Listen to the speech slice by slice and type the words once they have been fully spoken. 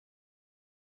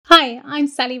Hi, I'm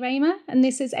Sally Raymer, and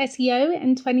this is SEO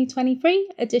in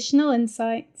 2023 Additional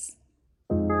Insights.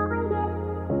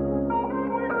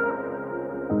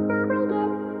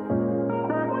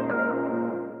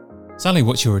 Sally,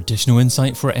 what's your additional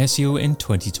insight for SEO in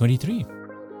 2023?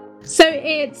 So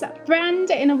it's brand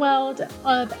in a world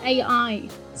of AI.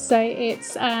 So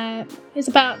it's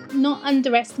about not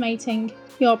underestimating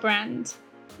your brand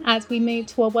as we move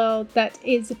to a world that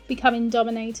is becoming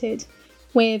dominated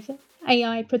with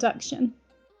AI production.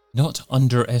 Not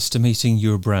underestimating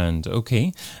your brand.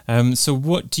 Okay. So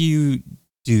what do you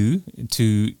do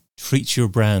to treat your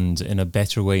brand in a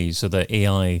better way so that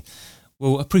AI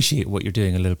will appreciate what you're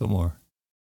doing a little bit more?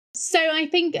 So I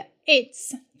think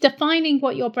it's defining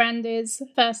what your brand is,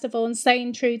 first of all, and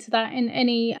staying true to that in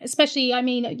any, especially,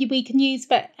 we can use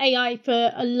AI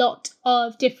for a lot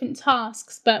of different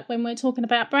tasks, but when we're talking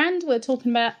about brand, we're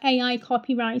talking about AI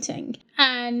copywriting.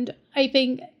 And I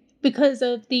think because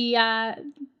of the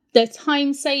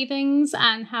time savings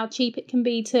and how cheap it can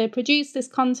be to produce this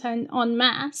content en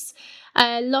masse,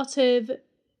 a lot of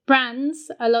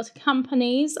brands, a lot of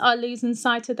companies are losing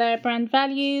sight of their brand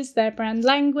values, their brand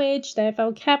language, their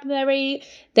vocabulary,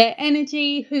 their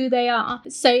energy, who they are.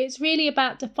 So it's really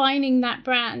about defining that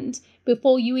brand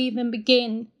before you even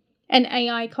begin an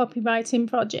AI copywriting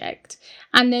project,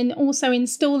 and then also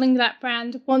installing that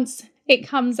brand once it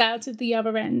comes out of the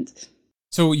other end.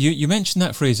 So you mentioned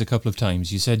that phrase a couple of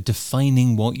times. You said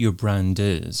defining what your brand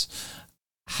is.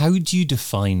 How do you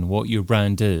define what your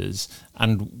brand is,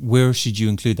 and where should you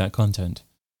include that content?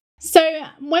 So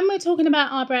when we're talking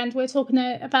about our brand, we're talking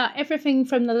about everything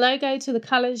from the logo to the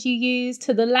colours you use,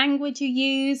 to the language you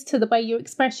use, to the way you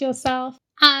express yourself.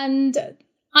 And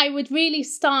I would really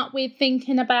start with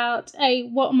thinking about,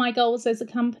 what are my goals as a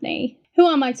company? Who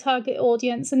are my target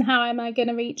audience and how am I going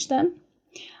to reach them?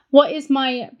 What is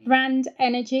my brand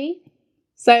energy?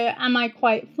 So am I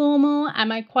quite formal? Am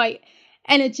I quite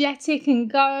energetic and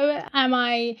go? Am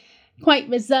I quite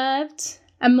reserved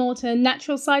and more to the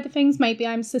natural side of things? Maybe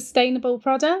I'm a sustainable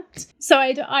product. So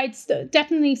I'd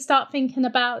definitely start thinking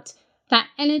about that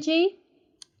energy,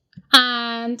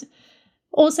 and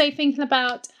also thinking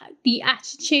about the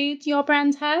attitude your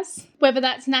brand has, whether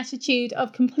that's an attitude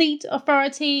of complete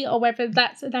authority or whether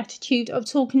that's an attitude of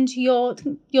talking to your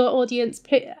audience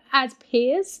as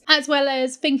peers, as well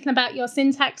as thinking about your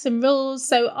syntax and rules.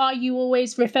 So are you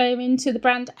always referring to the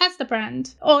brand as the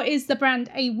brand, or is the brand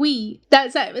a we?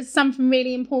 That's something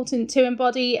really important to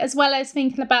embody, as well as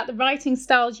thinking about the writing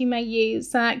styles you may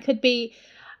use. So that could be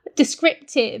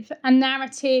descriptive and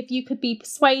narrative, you could be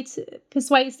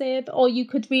persuasive, or you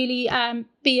could really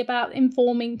be about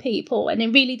informing people, and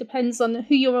it really depends on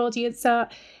who your audience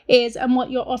is and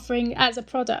what you're offering as a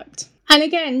product. And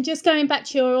again, just going back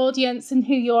to your audience and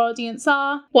who your audience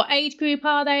are, what age group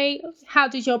are they, how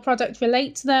does your product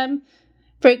relate to them?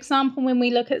 For example, when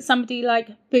we look at somebody like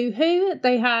Boohoo,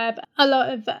 they have a lot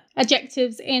of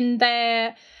adjectives in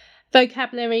their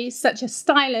vocabulary such as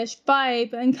stylish,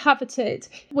 vibe and coveted,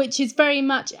 which is very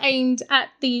much aimed at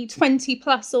the 20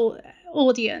 plus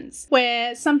audience,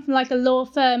 where something like a law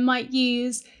firm might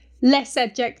use less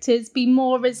adjectives, be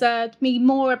more reserved, be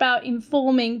more about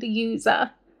informing the user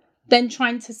than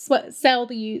trying to sell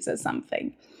the user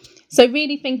something. So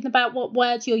really thinking about what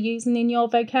words you're using in your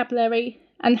vocabulary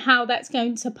and how that's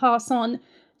going to pass on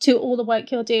to all the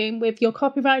work you're doing with your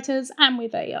copywriters and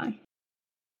with AI.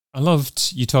 I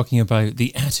loved you talking about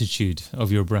the attitude of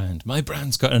your brand. My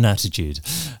brand's got an attitude.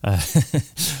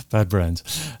 Bad brand.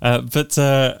 But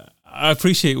I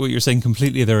appreciate what you're saying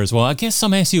completely there as well. I guess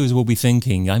some SEOs will be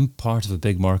thinking, I'm part of a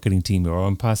big marketing team or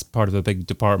I'm part of a big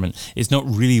department. It's not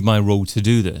really my role to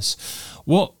do this.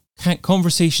 What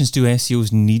conversations do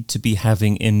SEOs need to be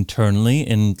having internally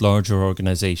in larger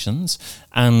organizations,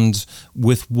 and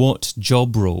with what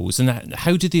job roles, and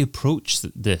how do they approach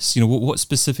this? What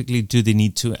specifically do they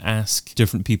need to ask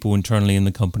different people internally in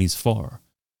the companies for?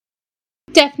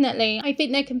 Definitely. I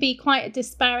think there can be quite a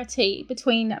disparity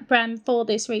between brand for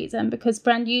this reason, because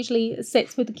brand usually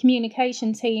sits with the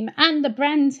communication team and the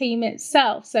brand team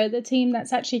itself. So the team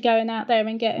that's actually going out there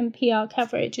and getting PR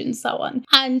coverage and so on.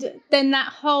 And then that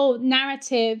whole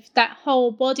narrative, that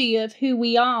whole body of who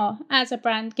we are as a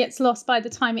brand gets lost by the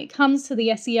time it comes to the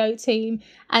SEO team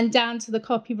and down to the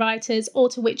copywriters or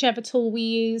to whichever tool we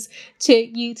use to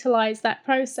utilize that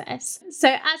process. So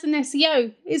as an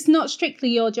SEO, it's not strictly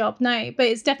your job, no, but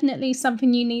it's definitely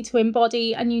something you need to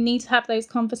embody, and you need to have those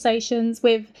conversations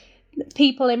with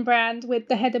people in brand, with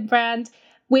the head of brand,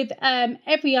 with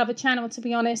every other channel, to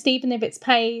be honest, even if it's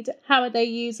paid. How are they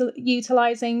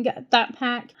utilizing that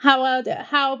pack? How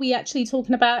are we actually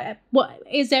talking about what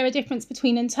is there a difference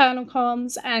between internal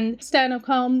comms and external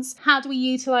comms? How do we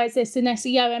utilize this in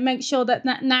SEO and make sure that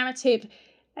that narrative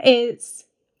is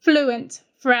fluent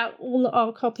throughout all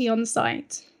our copy on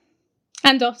site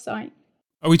and off site?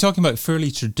 Are we talking about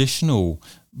fairly traditional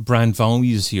brand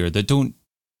values here that don't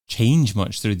change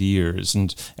much through the years,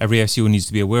 and every SEO needs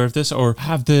to be aware of this, or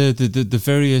have the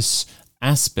various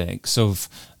aspects of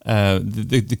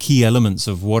the key elements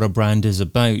of what a brand is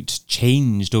about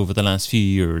changed over the last few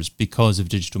years because of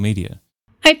digital media?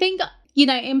 I think,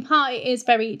 in part it is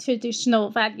very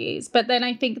traditional values, but then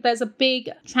I think there's a big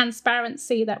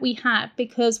transparency that we have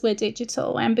because we're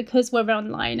digital and because we're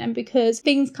online and because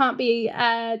things can't be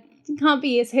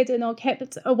as hidden or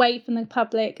kept away from the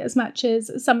public as much as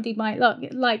somebody might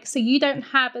like. So you don't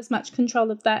have as much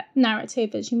control of that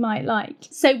narrative as you might like.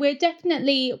 So we're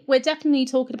definitely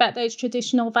talking about those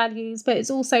traditional values, but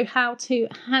it's also how to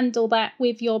handle that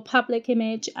with your public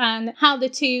image and how the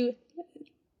two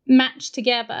match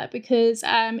together, because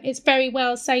it's very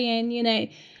well saying,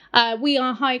 we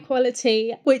are high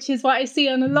quality, which is what I see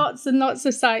on lots and lots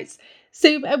of sites.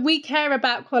 So we care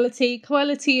about quality.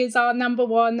 Quality is our number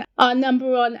one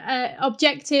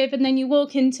objective. And then you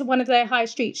walk into one of their high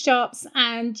street shops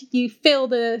and you feel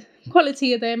the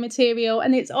quality of their material,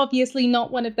 and it's obviously not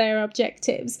one of their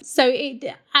objectives.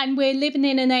 And we're living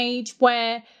in an age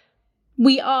where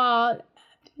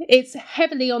it's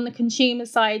heavily on the consumer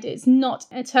side. It's not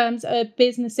in terms of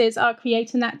businesses are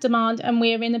creating that demand, and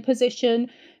we're in a position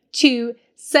to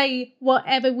say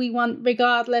whatever we want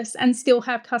regardless and still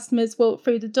have customers walk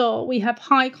through the door. We have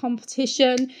high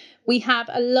competition. We have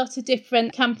a lot of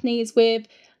different companies with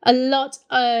a lot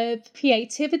of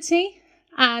creativity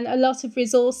and a lot of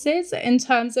resources in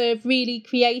terms of really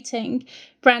creating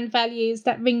brand values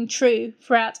that ring true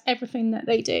throughout everything that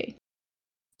they do.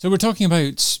 So we're talking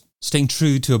about staying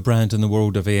true to a brand in the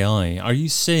world of AI. Are you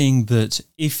saying that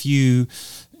if you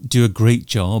do a great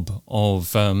job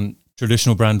of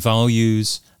traditional brand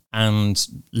values and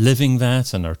living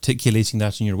that and articulating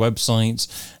that on your website,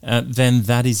 then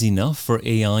that is enough for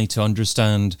AI to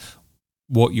understand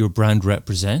what your brand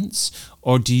represents?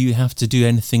 Or do you have to do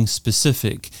anything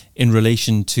specific in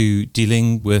relation to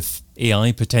dealing with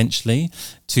AI potentially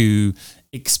to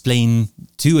explain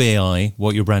to AI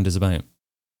what your brand is about?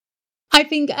 I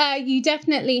think you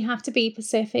definitely have to be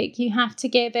specific. You have to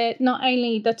give it not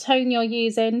only the tone you're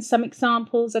using, some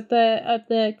examples of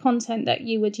the content that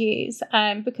you would use,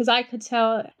 because I could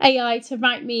tell AI to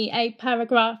write me a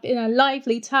paragraph in a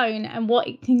lively tone, and what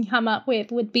it can come up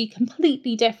with would be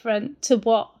completely different to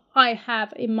what I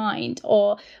have in mind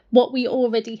or what we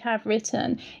already have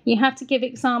written. You have to give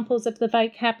examples of the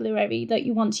vocabulary that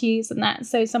you want to use in that.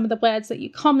 So some of the words that you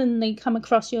commonly come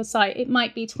across your site, it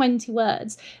might be 20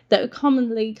 words that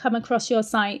commonly come across your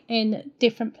site in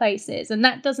different places. And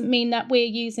that doesn't mean that we're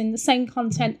using the same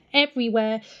content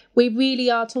everywhere. We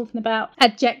really are talking about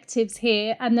adjectives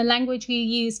here and the language we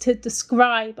use to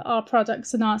describe our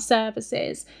products and our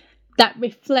services that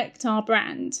reflect our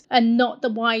brand and not the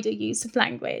wider use of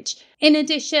language. In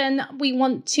addition, we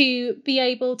want to be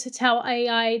able to tell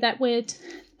AI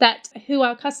that who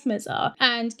our customers are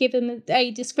and give them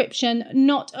a description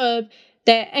not of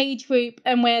their age group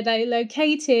and where they're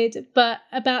located, but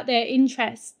about their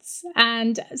interests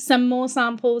and some more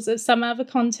samples of some other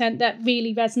content that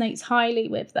really resonates highly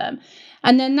with them.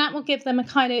 And then that will give them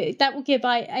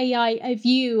AI a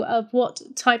view of what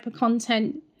type of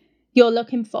content you're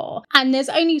looking for. And there's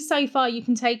only so far you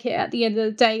can take it at the end of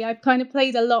the day. I've kind of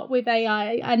played a lot with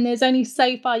AI, and there's only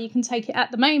so far you can take it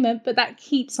at the moment, but that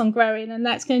keeps on growing and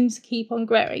that's going to keep on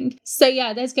growing. So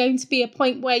yeah, there's going to be a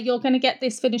point where you're going to get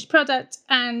this finished product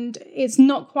and it's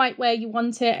not quite where you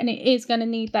want it, and it is going to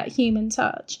need that human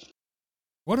touch.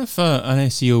 What if an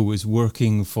SEO was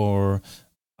working for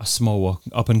a small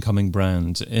up-and-coming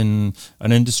brand in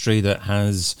an industry that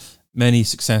has many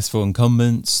successful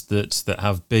incumbents that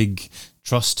have big,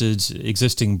 trusted,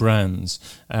 existing brands?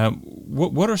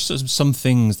 What are some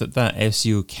things that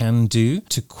SEO can do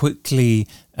to quickly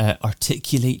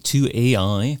articulate to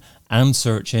AI and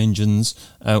search engines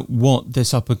what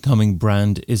this up-and-coming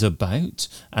brand is about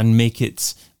and make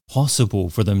it possible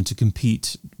for them to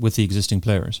compete with the existing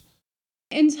players?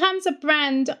 In terms of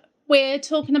brand, we're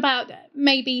talking about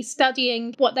maybe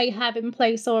studying what they have in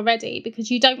place already,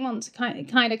 because you don't want to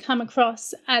kind of come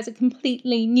across as a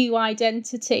completely new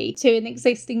identity to an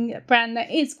existing brand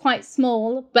that is quite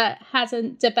small but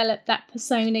hasn't developed that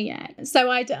persona yet.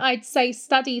 So I'd say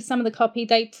study some of the copy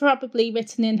they've probably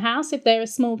written in-house. If they're a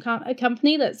small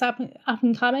company that's up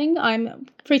and coming, I'm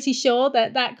pretty sure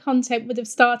that content would have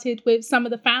started with some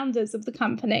of the founders of the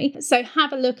company. So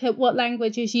have a look at what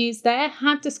language is used there.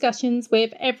 Have discussions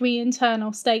with every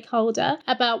internal stakeholder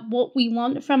about what we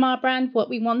want from our brand, what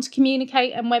we want to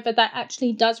communicate, and whether that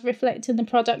actually does reflect in the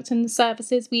product and the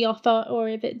services we offer, or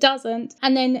if it doesn't.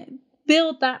 And then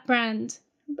build that brand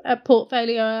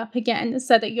portfolio up again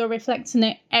so that you're reflecting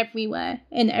it everywhere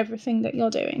in everything that you're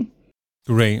doing.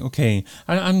 Great. Okay.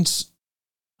 And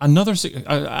another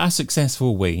a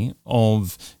successful way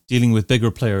of dealing with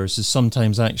bigger players is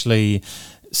sometimes actually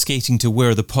skating to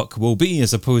where the puck will be,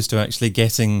 as opposed to actually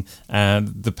getting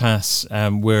the pass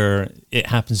where it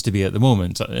happens to be at the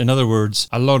moment. In other words,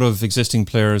 a lot of existing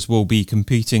players will be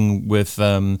competing with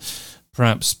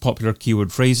perhaps popular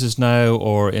keyword phrases now,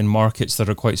 or in markets that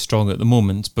are quite strong at the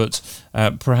moment, but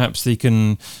perhaps they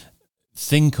can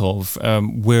think of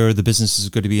where the business is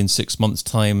going to be in 6 months'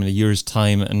 time, in a year's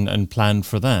time, and plan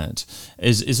for that.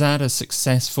 Is that a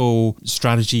successful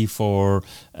strategy for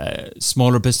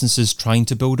smaller businesses trying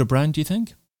to build a brand, do you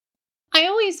think? I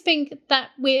always think that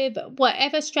with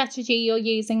whatever strategy you're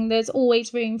using, there's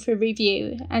always room for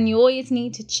review, and you always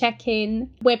need to check in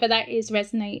whether that is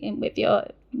resonating with your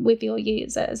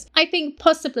users. I think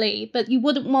possibly, but you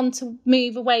wouldn't want to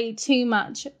move away too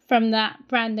much from that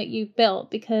brand that you've built,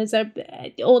 because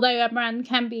although a brand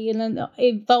can be an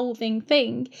evolving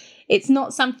thing, it's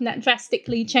not something that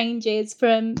drastically changes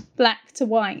from black to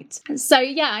white. So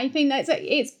yeah, I think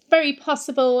it's very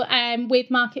possible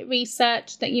with market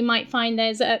research that you might find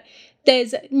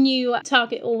there's new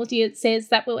target audiences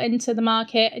that will enter the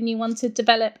market, and you want to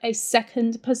develop a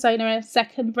second persona, a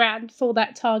second brand for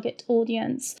that target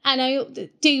audience. And I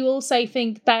do also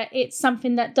think that it's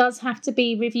something that does have to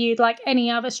be reviewed like any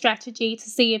other strategy to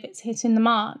see if it's hitting the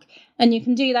mark. And you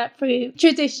can do that through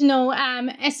traditional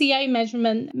SEO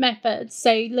measurement methods.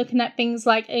 So looking at things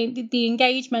like the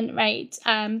engagement rate,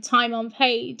 time on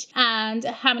page, and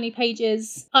how many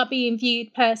pages are being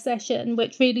viewed per session,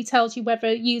 which really tells you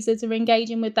whether users are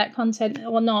engaging with that content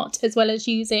or not, as well as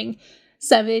using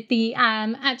some of the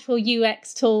actual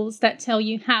UX tools that tell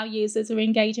you how users are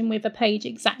engaging with a page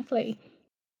exactly.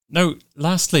 Now,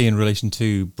 lastly, in relation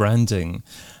to branding,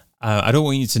 I don't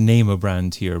want you to name a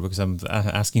brand here because I'm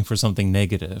asking for something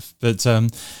negative, but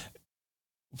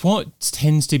what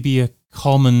tends to be a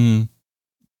common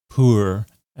poor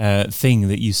thing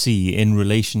that you see in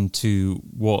relation to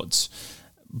what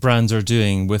brands are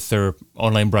doing with their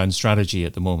online brand strategy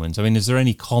at the moment? I mean, is there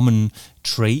any common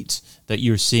trait that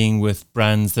you're seeing with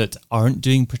brands that aren't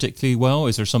doing particularly well?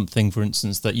 Is there something, for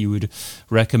instance, that you would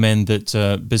recommend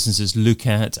that businesses look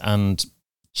at and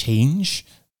change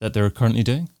that they're currently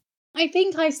doing? I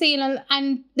think I see,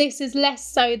 and this is less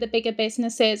so the bigger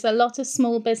businesses, a lot of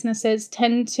small businesses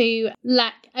tend to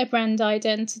lack a brand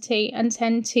identity and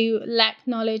tend to lack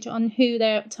knowledge on who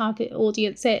their target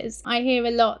audience is. I hear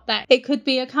a lot that it could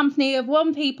be a company of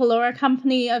 1 people or a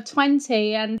company of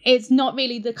 20, and it's not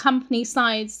really the company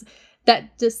size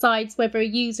that decides whether a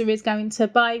user is going to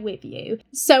buy with you.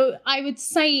 So I would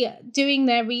say doing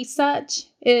their research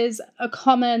is a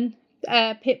common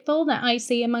pitfall that I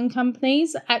see among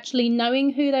companies, actually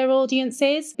knowing who their audience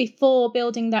is before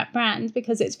building that brand,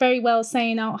 because it's very well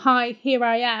saying, oh, hi, here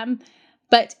I am.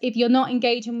 But if you're not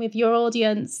engaging with your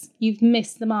audience, you've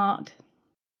missed the mark.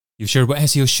 You've shared what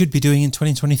SEO should be doing in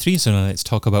 2023, so now let's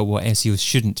talk about what SEO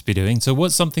shouldn't be doing. So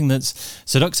what's something that's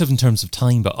seductive in terms of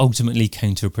time, but ultimately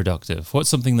counterproductive? What's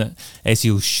something that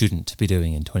SEO shouldn't be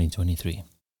doing in 2023?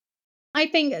 I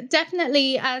think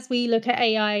definitely as we look at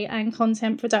AI and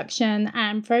content production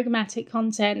and programmatic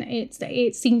content,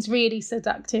 it seems really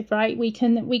seductive, right? We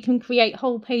can create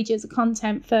whole pages of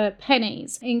content for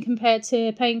pennies in compared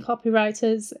to paying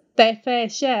copywriters their fair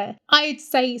share. I'd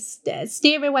say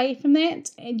steer away from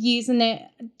it and using it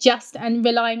just and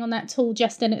relying on that tool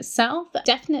just in itself.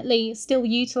 Definitely still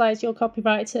utilize your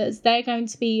copywriters. They're going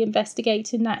to be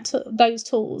investigating those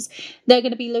tools. They're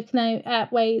going to be looking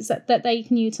at ways that they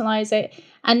can utilize it,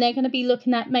 and they're going to be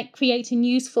looking at creating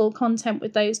useful content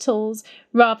with those tools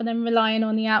rather than relying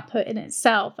on the output in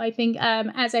itself. I think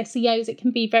as SEOs, it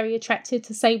can be very attractive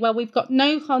to say, well, we've got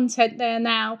no content there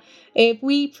now. If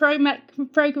we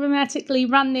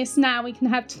programmatically run this now, we can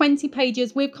have 20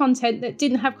 pages with content that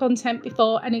didn't have content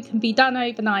before, and it can be done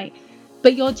overnight.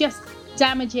 But you're just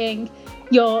damaging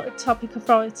your topic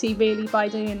authority really by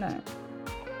doing that.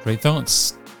 Great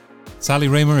thoughts. Sally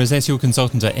Raymer is SEO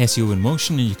consultant at SEO in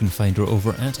Motion, and you can find her over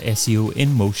at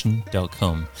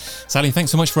seoinmotion.com. Sally,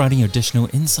 thanks so much for adding additional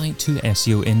insight to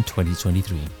SEO in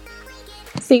 2023.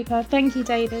 Super. Thank you,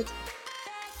 David.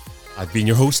 I've been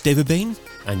your host, David Bain,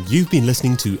 and you've been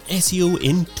listening to SEO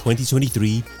in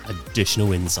 2023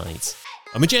 Additional Insights,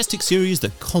 a majestic series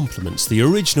that complements the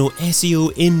original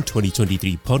SEO in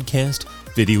 2023 podcast,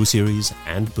 video series,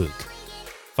 and book.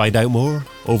 Find out more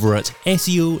over at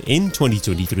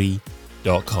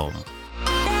seoin2023.com.